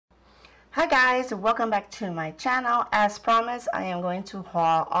Hi guys, welcome back to my channel. As promised, I am going to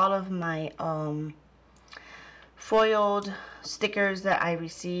haul all of my foiled stickers that I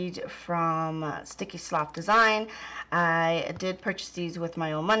received from Sticky Sloth Design. I did purchase these with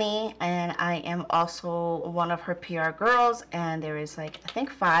my own money, and I am also one of her PR girls, and there is like I think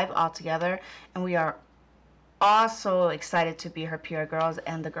 5 altogether, and we are also excited to be her PR girls,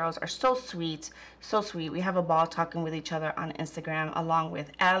 and the girls are so sweet, so sweet. We have a ball talking with each other on Instagram, along with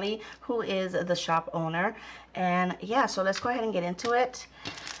Allie, who is the shop owner. And yeah, so let's go ahead and get into it.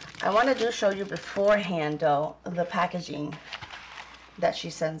 I want to show you beforehand though the packaging that she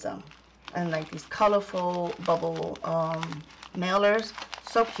sends them, and like these colorful bubble mailers.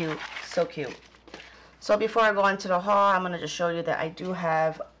 So cute, so cute. So before I go into the haul, I'm going to just show you that I do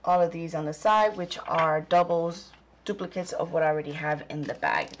have all of these on the side, which are doubles, duplicates of what I already have in the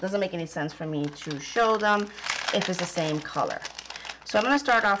bag. It doesn't make any sense for me to show them if it's the same color. So I'm going to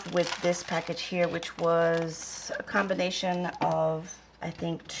start off with this package here, which was a combination of, I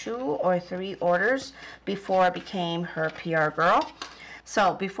think, 2 or 3 orders before I became her PR girl.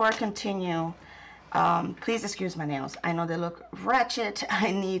 So before I continue, please excuse my nails. I know they look ratchet.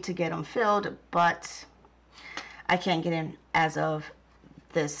 I need to get them filled, but I can't get in as of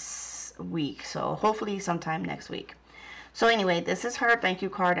this week, so hopefully sometime next week. So anyway, this is her thank you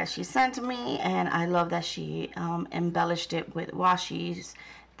card that she sent me, and I love that she embellished it with washies.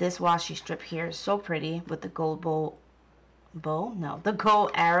 This washi strip here is so pretty with the gold the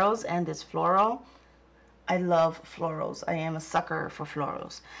gold arrows and this floral. I love florals. I am a sucker for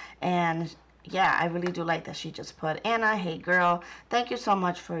florals, and yeah, I really do like that she just put, Anna, hey girl, thank you so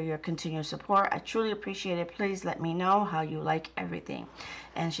much for your continued support. I truly appreciate it. Please let me know how you like everything.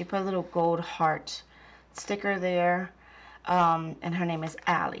 And she put a little gold heart sticker there, and her name is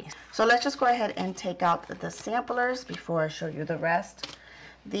Allie. So let's just go ahead and take out the samplers before I show you the rest.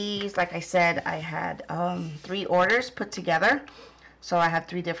 These, like I said, I had 3 orders put together. So I have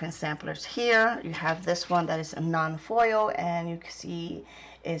 3 different samplers here. You have this one that is a non-foil, and you can see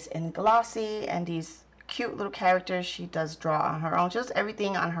is in glossy, and these cute little characters she does draw on her own, just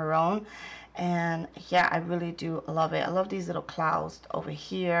everything on her own. And yeah, I really do love it. I love these little clouds over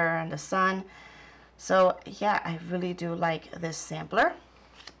here and the sun. So yeah, I really do like this sampler.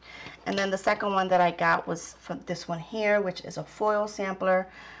 And then the second one that I got was from this one here, which is a foil sampler,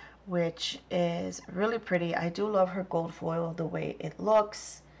 which is really pretty. I do love her gold foil, the way it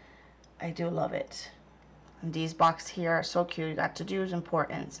looks. I do love it. And these boxes here are so cute. You got to do's and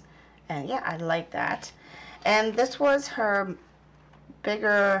portents, and yeah, I like that. And this was her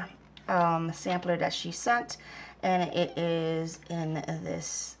bigger sampler that she sent, and it is in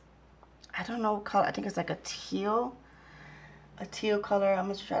this, I don't know color, I think it's like a teal color.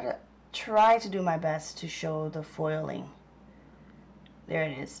 I'm gonna try to do my best to show the foiling. There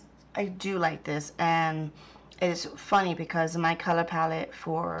it is. I do like this, and it's funny because my color palette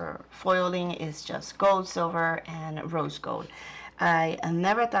for foiling is just gold, silver, and rose gold. I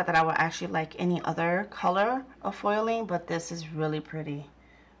never thought that I would actually like any other color of foiling, but this is really pretty.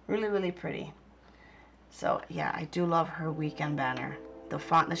 Really, really pretty. So yeah, I do love her weekend banner. The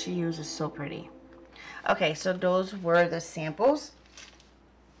font that she uses is so pretty. Okay, so those were the samples.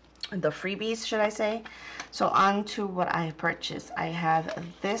 The freebies, should I say. So on to what I purchased. I have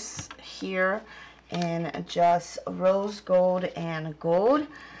this here in just rose gold and gold.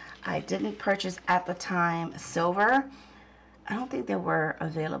 I didn't purchase at the time silver. I don't think they were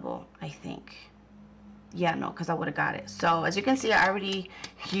available, I think. Yeah, no, because I would have got it. So as you can see, I already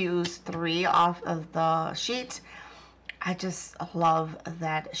used 3 off of the sheet. I just love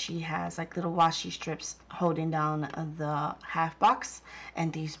that she has like little washi strips holding down the half box,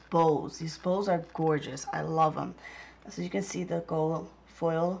 and these bows. These bows are gorgeous. I love them. So you can see the gold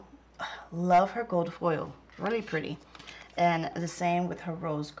foil. Love her gold foil. Really pretty. And the same with her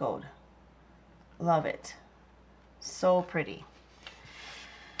rose gold. Love it. So pretty.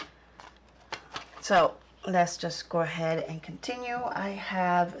 So let's just go ahead and continue. I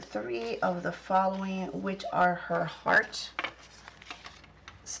have 3 of the following, which are her heart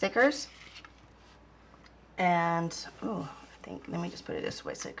stickers. And oh, I think, let me just put it this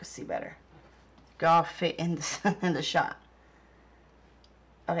way so you can see better. They all fit in the, in the shot.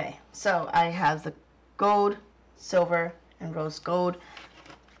 Okay, so I have the gold, silver, and rose gold,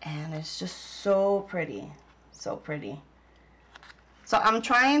 and it's just so pretty, so pretty. So I'm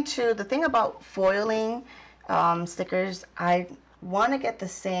trying to, the thing about foiling stickers, I want to get the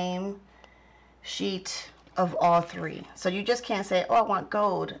same sheet of all 3. So you just can't say, oh, I want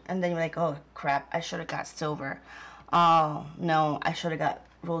gold, and then you're like, oh crap, I should have got silver. Oh no, I should have got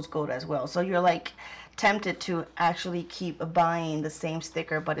rose gold as well. So you're like tempted to actually keep buying the same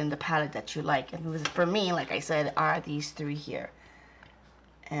sticker but in the palette that you like. And it was, for me, like I said, are these three here.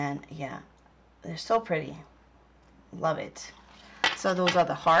 And yeah, they're so pretty. Love it. So those are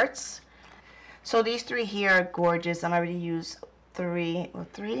the hearts. So these three here are gorgeous. I already used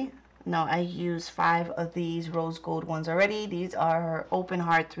I used 5 of these rose gold ones already. These are her open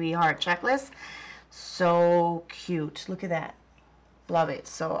heart 3 heart checklist. So cute. Look at that. Love it.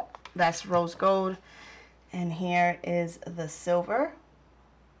 So that's rose gold. And here is the silver.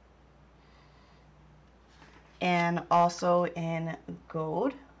 And also in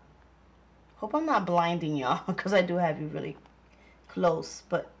gold. Hope I'm not blinding y'all because I do have you really close.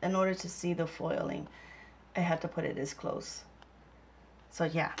 But in order to see the foiling, I have to put it this close. So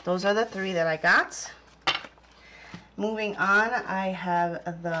yeah, those are the 3 that I got. Moving on, I have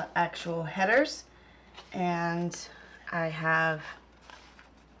the actual headers. And I have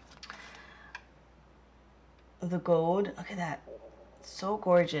the gold. Look at that. So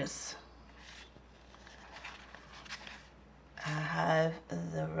gorgeous. I have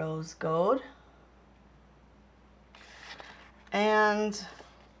the rose gold. And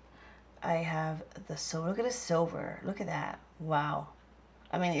I have the silver. Look at the silver. Look at that. Wow.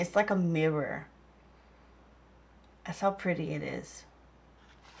 I mean, it's like a mirror. That's how pretty it is.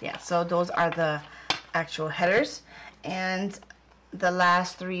 Yeah, so those are the actual headers. And the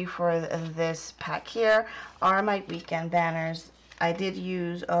last 3 for this pack here are my weekend banners. I did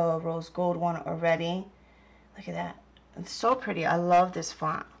use a rose gold one already. Look at that. It's so pretty. I love this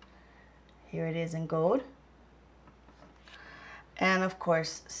font. Here it is in gold. And of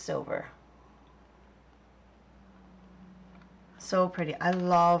course, silver. So pretty. I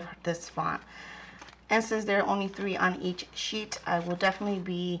love this font. And since there are only 3 on each sheet, I will definitely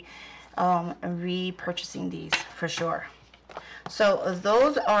be repurchasing these for sure. So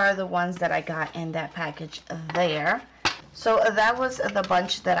those are the ones that I got in that package there. So that was the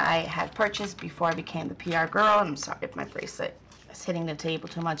bunch that I had purchased before I became the PR girl. I'm sorry if my bracelet is hitting the table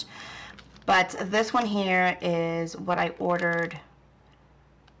too much. But this one here is what I ordered.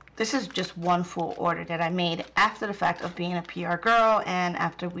 This is just one full order that I made after the fact of being a PR girl and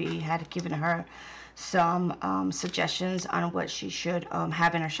after we had given her some suggestions on what she should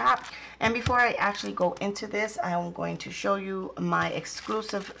have in her shop. And before I actually go into this, I am going to show you my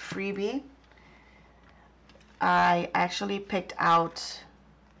exclusive freebie. I actually picked out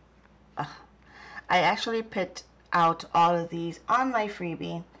all of these on my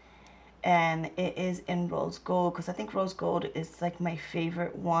freebie, and it is in rose gold because I think rose gold is like my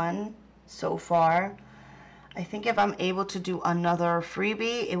favorite one so far. I think if I'm able to do another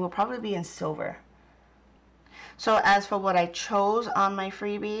freebie, it will probably be in silver. So as for what I chose on my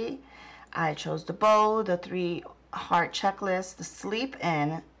freebie, I chose the bow, the 3 heart checklist, the sleep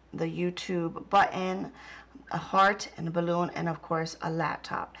in, the YouTube button, a heart and a balloon, and of course a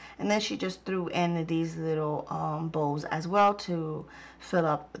laptop. And then she just threw in these little bows as well to fill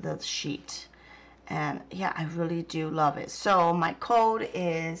up the sheet. And yeah, I really do love it. So my code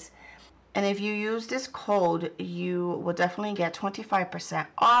is, and if you use this code, you will definitely get 25%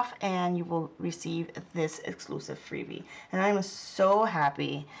 off and you will receive this exclusive freebie. And I'm so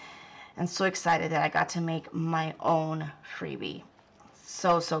happy and so excited that I got to make my own freebie.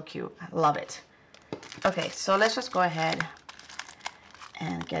 So cute. I love it. Okay, so let's just go ahead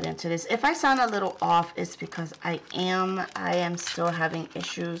and get into this. If I sound a little off, it's because I am still having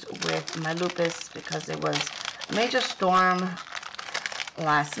issues with my lupus because there was a major storm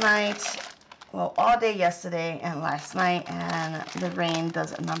last night. Well, all day yesterday and last night, and the rain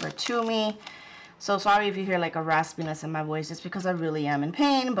does a number to me. So sorry if you hear like a raspiness in my voice. It's because I really am in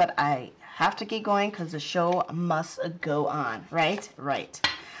pain, but I have to keep going because the show must go on, right? Right.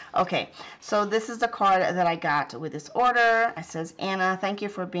 Okay, so this is the card that I got with this order. It says, Anna, thank you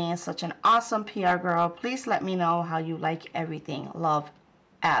for being such an awesome PR girl. Please let me know how you like everything. Love,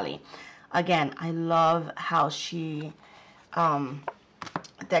 Allie. Again, I love how she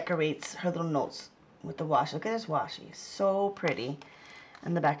decorates her little notes with the washi. Look at this washi. So pretty.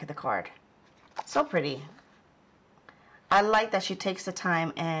 And the back of the card. So pretty. I like that she takes the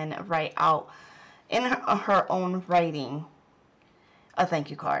time and write out in her own writing a thank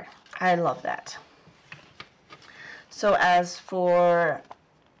you card. I love that. So as for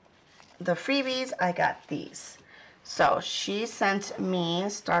the freebies, I got these. So she sent me,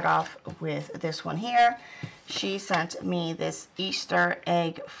 start off with this one here. She sent me this Easter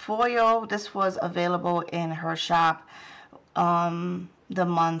egg foil. This was available in her shop this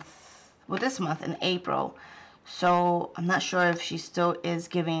month in April. So I'm not sure if she still is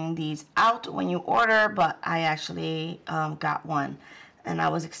giving these out when you order, but I actually got one. And I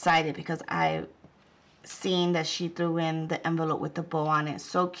was excited because I scene that she threw in the envelope with the bow on it.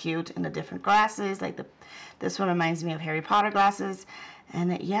 So cute, and the different glasses, like this one reminds me of Harry Potter glasses.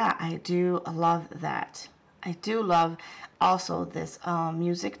 And yeah, I do love that. I do love also this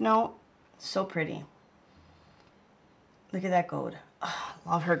music note. So pretty. Look at that gold. Oh,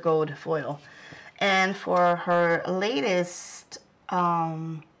 love her gold foil. And for her latest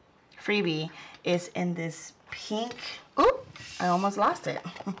freebie is in this pink. Oop, I almost lost it.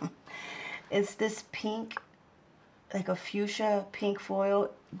 It's this pink, like a fuchsia pink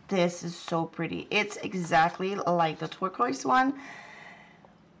foil. This is so pretty. It's exactly like the turquoise one,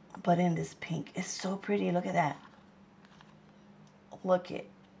 but in this pink. It's so pretty. Look at that. Look it.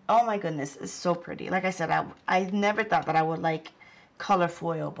 Oh my goodness, it's so pretty. Like I said, I never thought that I would like color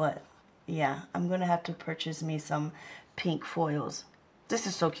foil, but yeah, I'm gonna have to purchase me some pink foils. This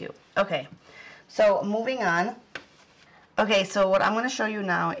is so cute. Okay, so moving on. Okay, so what I'm gonna show you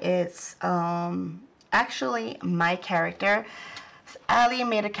now is actually my character. Allie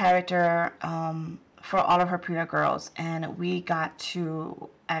made a character for all of her PR girls, and we got to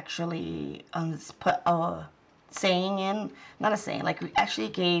actually put a saying in, not a saying, like we actually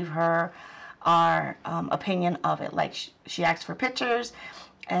gave her our opinion of it. Like she asked for pictures,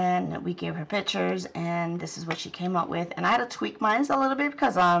 and we gave her pictures, and this is what she came up with. And I had to tweak mine a little bit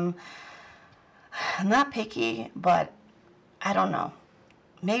because I'm not picky, but I don't know,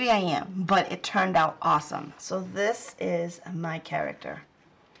 maybe I am, but it turned out awesome. So this is my character.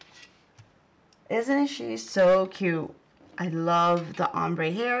 Isn't she so cute? I love the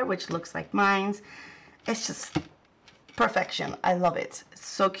ombre hair, which looks like mine's. It's just perfection. I love it. It's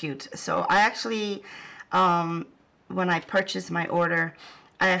so cute. So I actually, when I purchased my order,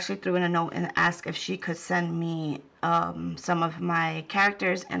 I actually threw in a note and asked if she could send me some of my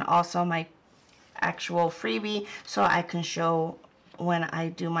characters and also my actual freebie so I can show when I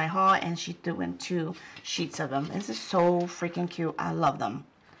do my haul, and she threw in 2 sheets of them. This is so freaking cute. I love them.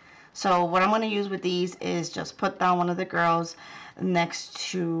 So what I'm going to use with these is just put down one of the girls next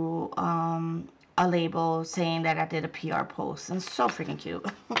to a label saying that I did a PR post. And it's so freaking cute.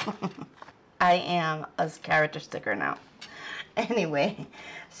 I am a character sticker now. Anyway,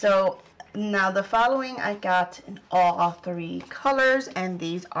 so now the following I got in all 3 colors, and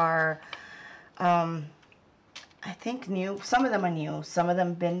these are I think new. Some of them are new, some of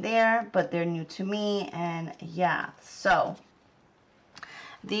them been there, but they're new to me. And yeah, so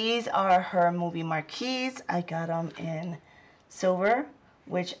these are her movie marquees. I got them in silver,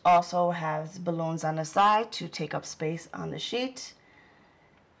 which also has balloons on the side to take up space on the sheet,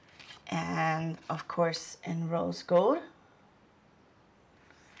 and of course in rose gold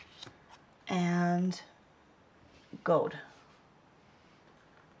and gold.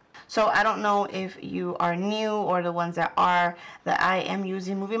 So I don't know if you are new or the ones that are, that I am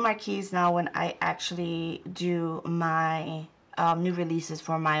using movie marquees now when I actually do my new releases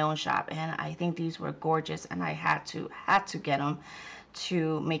for my own shop. And I think these were gorgeous, and I had to get them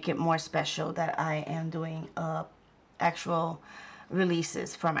to make it more special that I am doing actual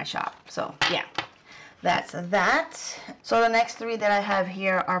releases for my shop. So yeah, that's that. So the next 3 that I have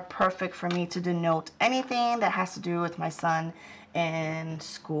here are perfect for me to denote anything that has to do with my son in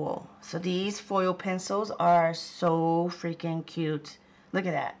school. So these foil pencils are so freaking cute. Look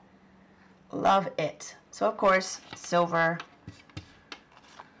at that. Love it. So of course, silver,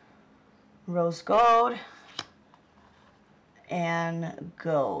 rose gold, and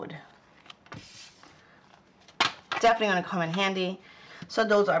gold. Definitely going to come in handy. So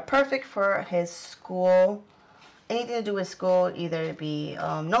those are perfect for his school. Anything to do with school, either it be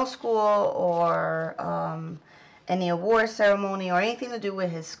no school or any award ceremony or anything to do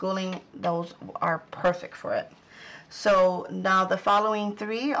with his schooling, those are perfect for it. So now the following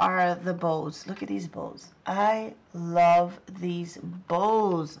 3 are the bows. Look at these bows. I love these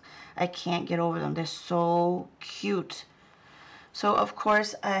bows. I can't get over them. They're so cute. So of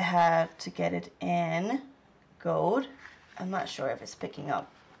course I have to get it in gold. I'm not sure if it's picking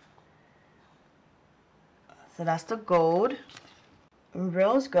up. So that's the gold,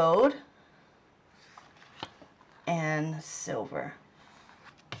 rose gold, and silver.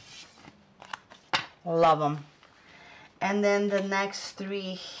 Love them. And then the next 3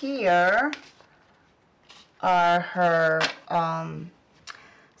 here are her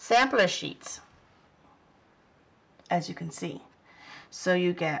sampler sheets, as you can see. So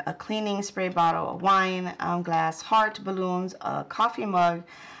you get a cleaning spray bottle, a wine glass, heart, balloons, a coffee mug,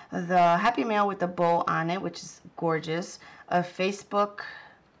 the Happy Meal with the bow on it, which is gorgeous, a Facebook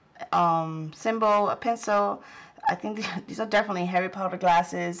symbol, a pencil. I think these are definitely Harry Potter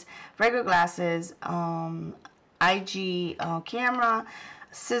glasses, regular glasses, IG camera,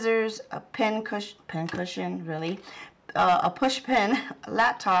 scissors, a pin cushion, really, a push pin, a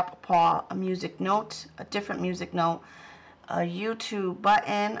laptop paw, a music note, a different music note, a YouTube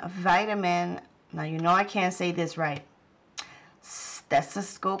button, a vitamin. Now you know I can't say this right.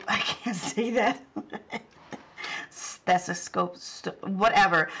 Stethoscope. I can't say that. Stethoscope,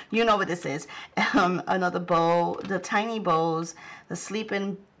 whatever. You know what this is. Another bow, the tiny bows, the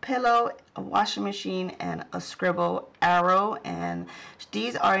sleeping pillow, a washing machine, and a scribble arrow. And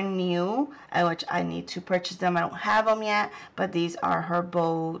these are new, which I need to purchase them. I don't have them yet, but these are her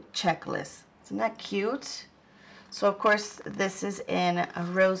bow checklist. Isn't that cute? So of course this is in a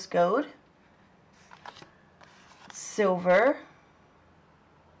rose gold, silver,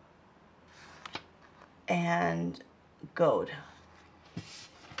 and gold.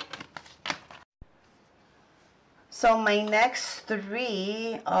 So my next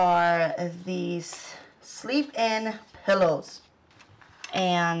three are these sleep-in pillows,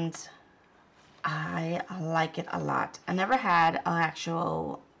 and I like it a lot. I never had an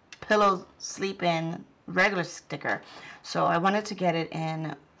actual pillow sleep-in regular sticker, so I wanted to get it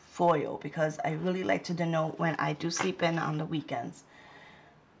in foil because I really like to denote when I do sleep in on the weekends.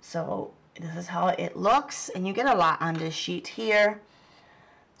 So this is how it looks, and you get a lot on this sheet here.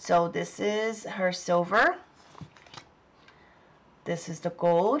 So this is her silver, this is the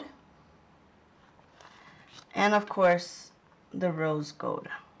gold, and of course the rose gold.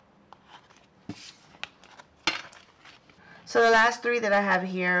 So the last three that I have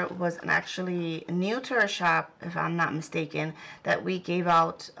here was actually new to our shop, if I'm not mistaken, that we gave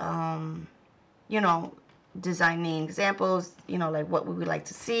out, you know, designing examples, you know, like what we would like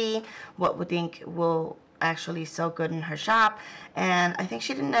to see, what we think will actually sell good in her shop. And I think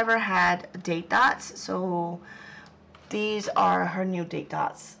she never had date dots, so these are her new date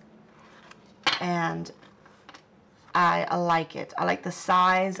dots, and I like it. I like the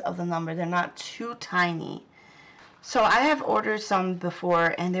size of the number. They're not too tiny. So I have ordered some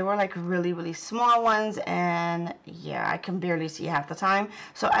before, and they were like really small ones, and yeah, I can barely see half the time.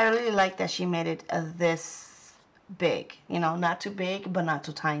 So I really like that she made it this big, you know, not too big but not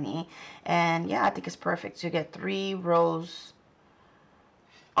too tiny. And yeah, I think it's perfect. You get 3 rows,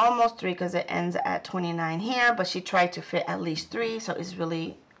 almost 3 because it ends at 29 here, but she tried to fit at least 3, so it's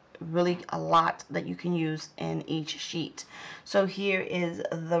really a lot that you can use in each sheet. So here is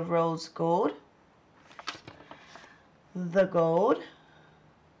the rose gold, the gold,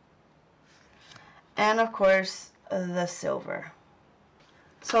 and of course the silver.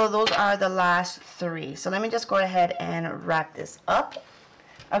 So those are the last 3. So let me just go ahead and wrap this up.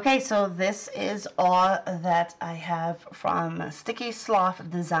 Okay, so this is all that I have from Sticky Sloth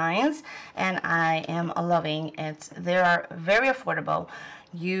Designs, and I am loving it. They are very affordable.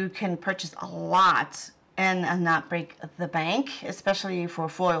 You can purchase a lot and not break the bank, especially for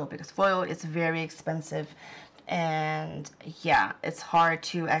foil, because foil is very expensive. And yeah, it's hard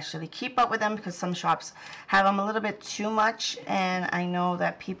to actually keep up with them because some shops have them a little bit too much, and I know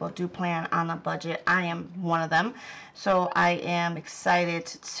that people do plan on a budget. I am one of them, so I am excited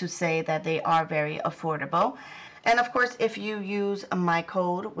to say that they are very affordable. And of course, if you use my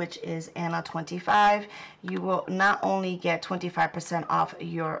code, which is Anna25, you will not only get 25% off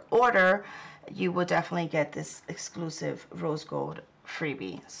your order, you will definitely get this exclusive rose gold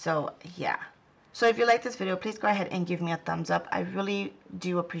freebie. So yeah. So if you like this video, please go ahead and give me a thumbs up. I really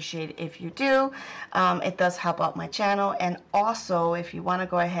do appreciate it if you do. It does help out my channel. And also, if you want to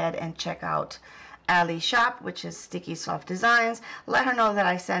go ahead and check out Allie's shop, which is Sticky Sloth Designs, let her know that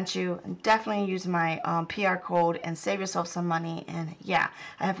I sent you. And definitely use my PR code and save yourself some money. And yeah,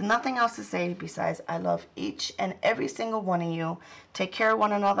 I have nothing else to say besides I love each and every single one of you. Take care of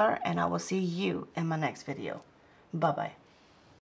one another, and I will see you in my next video. Bye-bye.